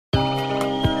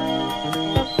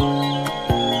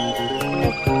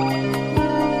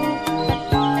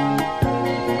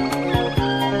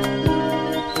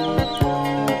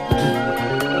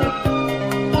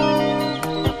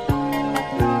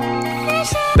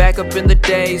Back up in the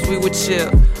days, we would chill.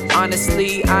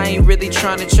 Honestly, I ain't really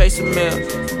tryna chase a meal.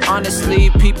 Honestly,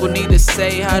 people need to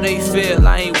say how they feel.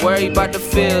 I ain't worried about the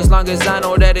feels, long as I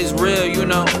know that it's real, you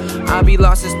know. I be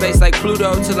lost in space like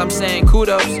Pluto till I'm saying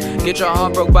kudos. Get your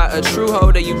heart broke by a true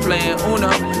hoe that you playing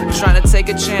Uno. Tryna take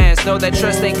a chance, know that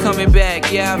trust ain't coming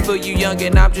back. Yeah, I feel you young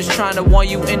and I'm just tryna warn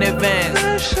you in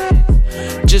advance.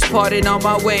 Just parting on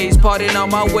my ways,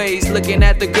 looking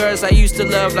at the girls I used to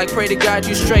love, like pray to God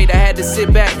you straight. I had to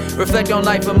sit back, reflect on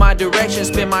life and my direction,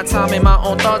 spend my time in my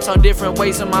own thoughts on different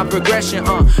ways of my progression.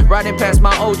 Riding past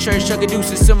my old church, chucking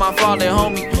deuces to my fallen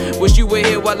homie. Wish you were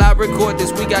here while I record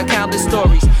this, we got countless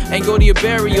stories. Ain't go to your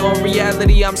burial, in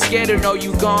reality I'm scared to know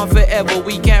you gone forever.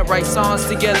 We can't write songs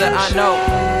together, I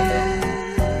know.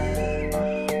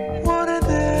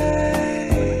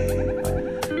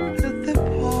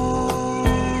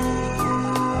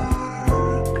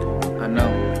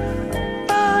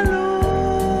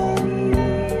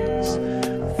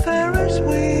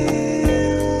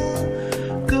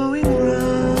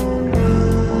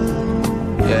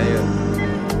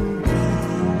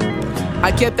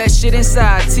 I kept that shit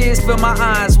inside, tears fill my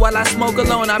eyes. While I smoke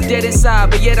alone, I'm dead inside.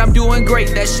 But yet I'm doing great,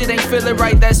 that shit ain't feeling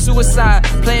right, that's suicide.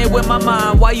 Playing with my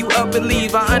mind, why you up and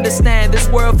leave? I understand, this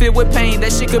world filled with pain,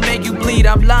 that shit could make you bleed.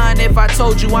 I'm lying if I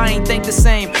told you I ain't think the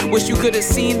same. Wish you could've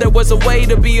seen there was a way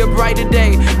to be a brighter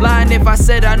day. Lying if I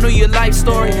said I knew your life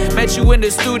story. Met you in the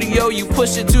studio, you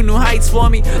pushed it to new heights for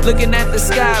me. Looking at the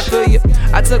sky, I feel you.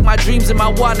 I took my dreams in my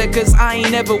wallet, cause I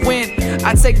ain't never win.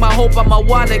 I take my hope out my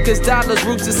wallet, cause dollars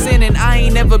roots of sin. And I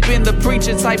ain't never been the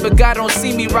preacher type, but God don't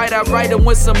see me right. I write them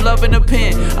with some love and a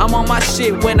pen. I'm on my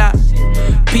shit when I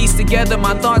piece together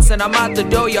my thoughts and I'm out the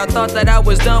door. Y'all thought that I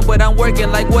was done, but I'm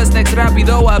working like what's next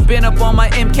Rapido. I've been up on my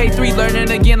MK3,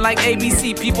 learning again like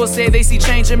ABC. People say they see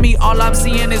change in me, all I'm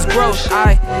seeing is growth.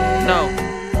 I know.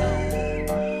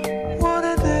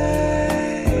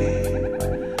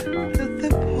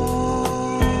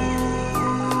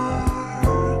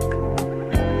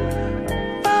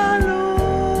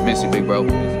 Miss you, big bro.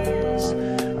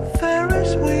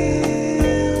 Ferris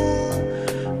wheel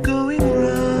going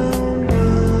round,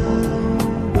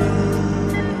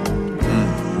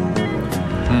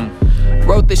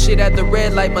 Wrote the shit at the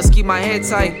red light, must keep my head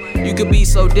tight. You could be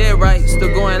so dead right,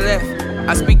 still going left.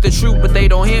 I speak the truth, but they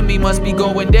don't hear me, must be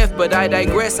going deaf. But I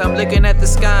digress, I'm looking at the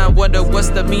sky and wonder what's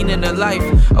the meaning of life,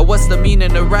 or what's the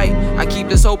meaning of right. I keep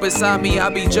this hope inside me, I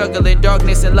be juggling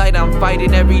darkness and light, I'm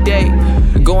fighting every day.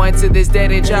 Going to this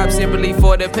dead-end job simply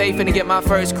for the pay, finna get my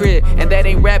first crib. And that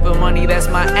ain't rapping money, that's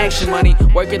my action money.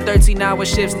 Working 13-hour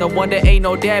shifts, no wonder ain't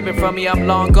no dabbing from me, I'm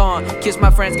long gone. Kiss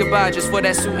my friends goodbye just for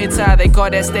that suit and tie. They call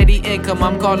that steady income,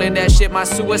 I'm calling that shit my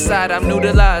suicide. I'm new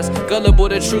to lies, gullible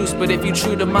to truth, but if you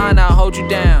true to mine, I'll hold you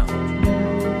down.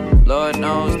 Lord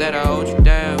knows that I hold you down.